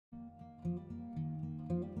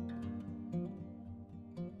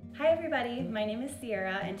Hi everybody, my name is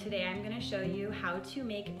Sierra and today I'm going to show you how to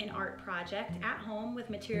make an art project at home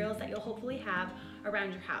with materials that you'll hopefully have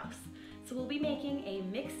around your house. So we'll be making a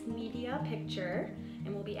mixed media picture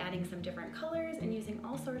and we'll be adding some different colors and using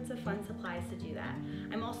all sorts of fun supplies to do that.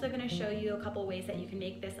 I'm also going to show you a couple ways that you can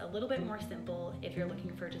make this a little bit more simple if you're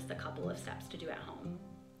looking for just a couple of steps to do at home.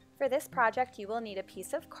 For this project, you will need a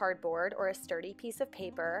piece of cardboard or a sturdy piece of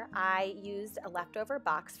paper. I used a leftover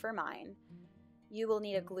box for mine. You will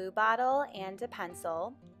need a glue bottle and a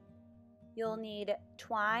pencil. You'll need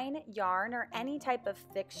twine, yarn, or any type of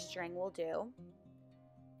thick string will do.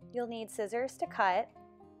 You'll need scissors to cut,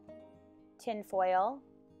 tin foil.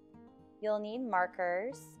 You'll need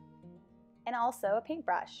markers, and also a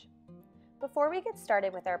paintbrush. Before we get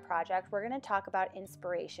started with our project, we're going to talk about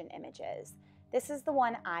inspiration images. This is the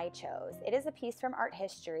one I chose. It is a piece from art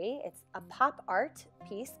history. It's a pop art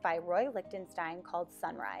piece by Roy Lichtenstein called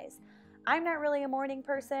Sunrise. I'm not really a morning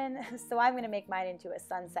person, so I'm going to make mine into a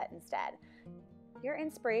sunset instead. Your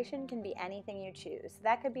inspiration can be anything you choose.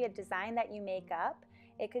 That could be a design that you make up,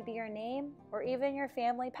 it could be your name, or even your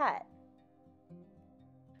family pet.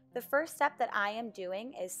 The first step that I am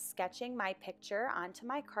doing is sketching my picture onto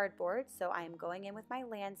my cardboard. So I am going in with my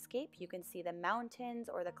landscape. You can see the mountains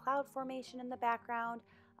or the cloud formation in the background,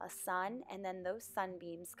 a sun, and then those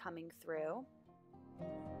sunbeams coming through.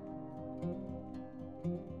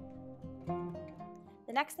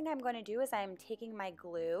 The next thing I'm going to do is I'm taking my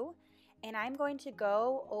glue and I'm going to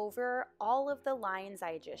go over all of the lines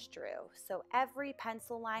I just drew. So every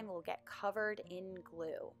pencil line will get covered in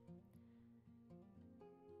glue.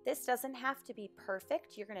 This doesn't have to be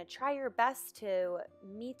perfect. You're going to try your best to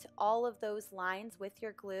meet all of those lines with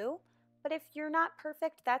your glue, but if you're not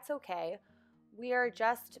perfect, that's okay. We are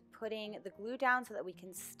just putting the glue down so that we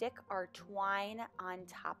can stick our twine on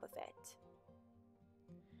top of it.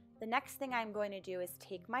 The next thing I'm going to do is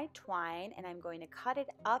take my twine and I'm going to cut it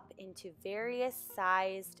up into various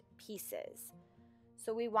sized pieces.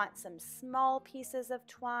 So we want some small pieces of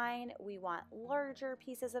twine, we want larger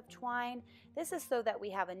pieces of twine. This is so that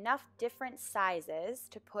we have enough different sizes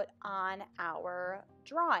to put on our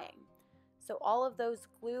drawing. So all of those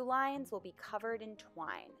glue lines will be covered in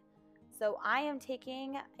twine. So I am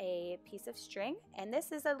taking a piece of string, and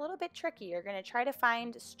this is a little bit tricky. You're going to try to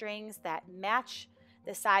find strings that match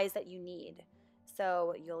the size that you need.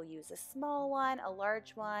 So you'll use a small one, a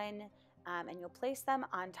large one, and you'll place them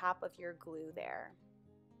on top of your glue there.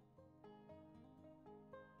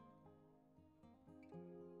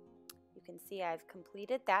 You can see I've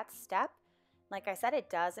completed that step. Like I said, it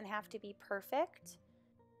doesn't have to be perfect.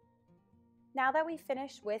 Now that we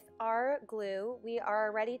finished with our glue, we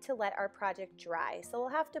are ready to let our project dry. So we'll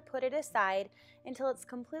have to put it aside until it's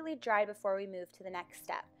completely dry before we move to the next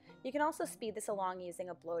step. You can also speed this along using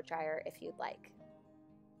a blow dryer if you'd like.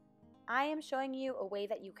 I am showing you a way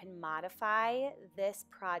that you can modify this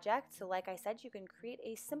project. So like I said, you can create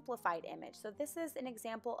a simplified image. So this is an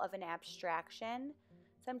example of an abstraction.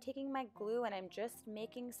 So I'm taking my glue and I'm just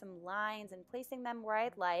making some lines and placing them where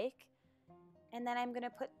I'd like. And then I'm going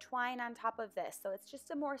to put twine on top of this. So it's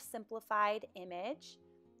just a more simplified image,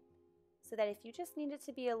 so that if you just need it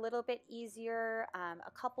to be a little bit easier,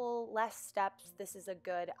 a couple less steps, this is a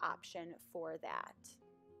good option for that.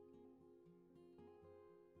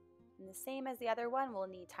 And the same as the other one, we'll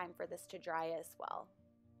need time for this to dry as well.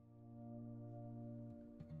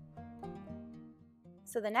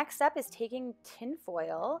 So the next step is taking tin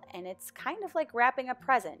foil, and it's kind of like wrapping a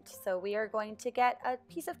present. So we are going to get a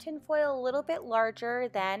piece of tin foil a little bit larger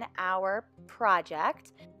than our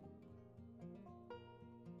project.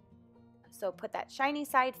 So put that shiny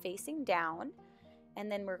side facing down,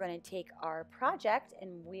 and then we're going to take our project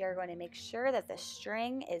and we are going to make sure that the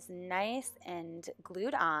string is nice and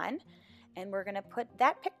glued on, and we're going to put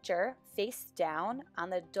that picture face down on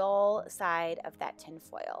the dull side of that tin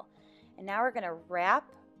foil. And now we're going to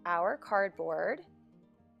wrap our cardboard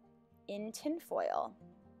in tin foil.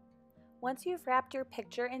 Once you've wrapped your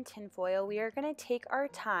picture in tin foil, we are going to take our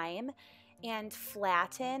time and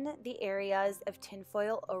flatten the areas of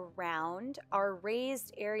tinfoil around our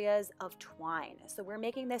raised areas of twine. So we're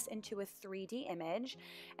making this into a 3D image,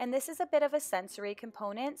 and this is a bit of a sensory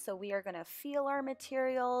component. So we are going to feel our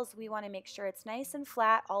materials. We want to make sure it's nice and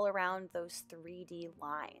flat all around those 3D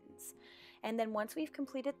lines. And then once we've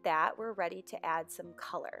completed that, we're ready to add some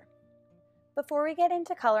color. Before we get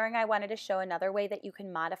into coloring, I wanted to show another way that you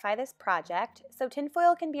can modify this project. So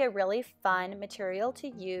tinfoil can be a really fun material to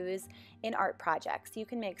use in art projects. You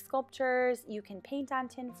can make sculptures, you can paint on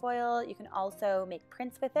tinfoil, you can also make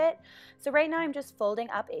prints with it. So right now I'm just folding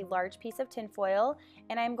up a large piece of tinfoil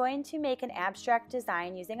and I'm going to make an abstract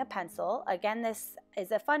design using a pencil. Again, this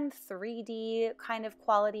is a fun 3D kind of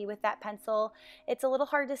quality with that pencil. It's a little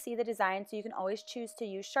hard to see the design, so you can always choose to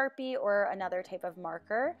use Sharpie or another type of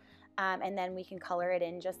marker. And then we can color it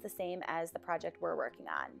in just the same as the project we're working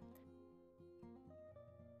on.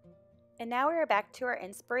 And now we're back to our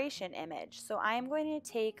inspiration image. So I am going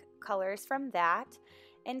to take colors from that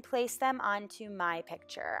and place them onto my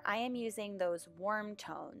picture. I am using those warm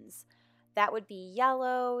tones. That would be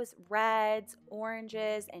yellows, reds,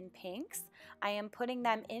 oranges, and pinks. I am putting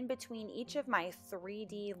them in between each of my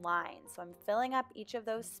 3D lines. So I'm filling up each of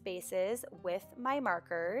those spaces with my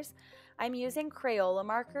markers. I'm using Crayola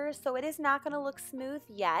markers, so it is not going to look smooth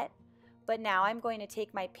yet, but now I'm going to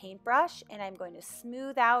take my paintbrush and I'm going to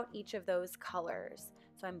smooth out each of those colors.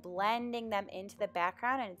 So I'm blending them into the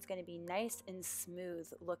background and it's going to be nice and smooth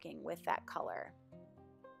looking with that color.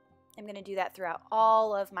 I'm going to do that throughout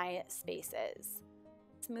all of my spaces.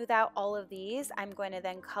 Smooth out all of these. I'm going to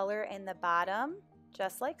then color in the bottom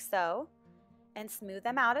just like so and smooth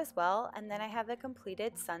them out as well, and then I have the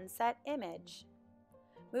completed sunset image.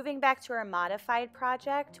 Moving back to our modified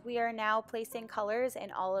project, we are now placing colors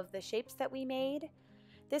in all of the shapes that we made.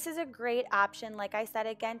 This is a great option, like I said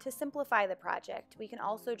again, to simplify the project. We can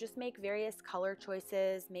also just make various color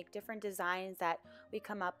choices, make different designs that we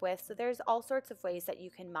come up with. So there's all sorts of ways that you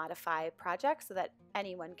can modify projects so that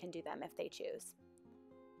anyone can do them if they choose.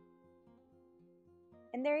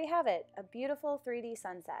 And there you have it, a beautiful 3D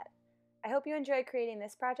sunset. I hope you enjoyed creating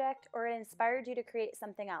this project or it inspired you to create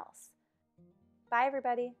something else. Bye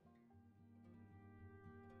everybody.